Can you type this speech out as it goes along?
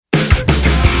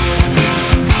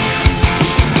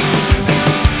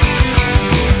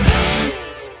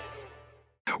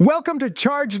Welcome to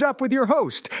Charged Up with your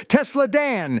host, Tesla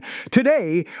Dan.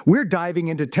 Today, we're diving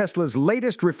into Tesla's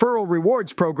latest referral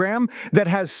rewards program that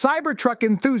has Cybertruck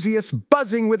enthusiasts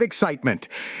buzzing with excitement.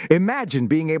 Imagine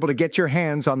being able to get your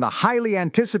hands on the highly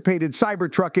anticipated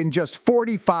Cybertruck in just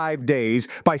 45 days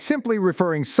by simply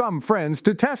referring some friends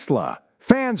to Tesla.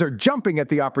 Fans are jumping at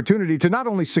the opportunity to not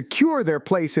only secure their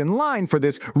place in line for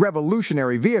this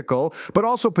revolutionary vehicle, but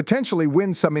also potentially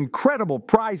win some incredible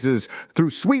prizes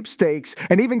through sweepstakes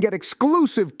and even get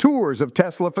exclusive tours of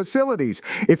Tesla facilities.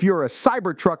 If you're a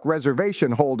Cybertruck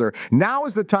reservation holder, now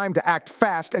is the time to act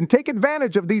fast and take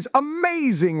advantage of these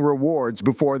amazing rewards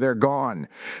before they're gone.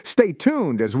 Stay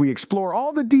tuned as we explore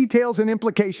all the details and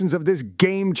implications of this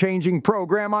game-changing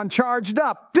program on Charged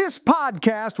Up. This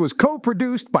podcast was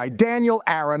co-produced by Daniel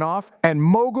Aronoff and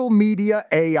Mogul Media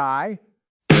AI.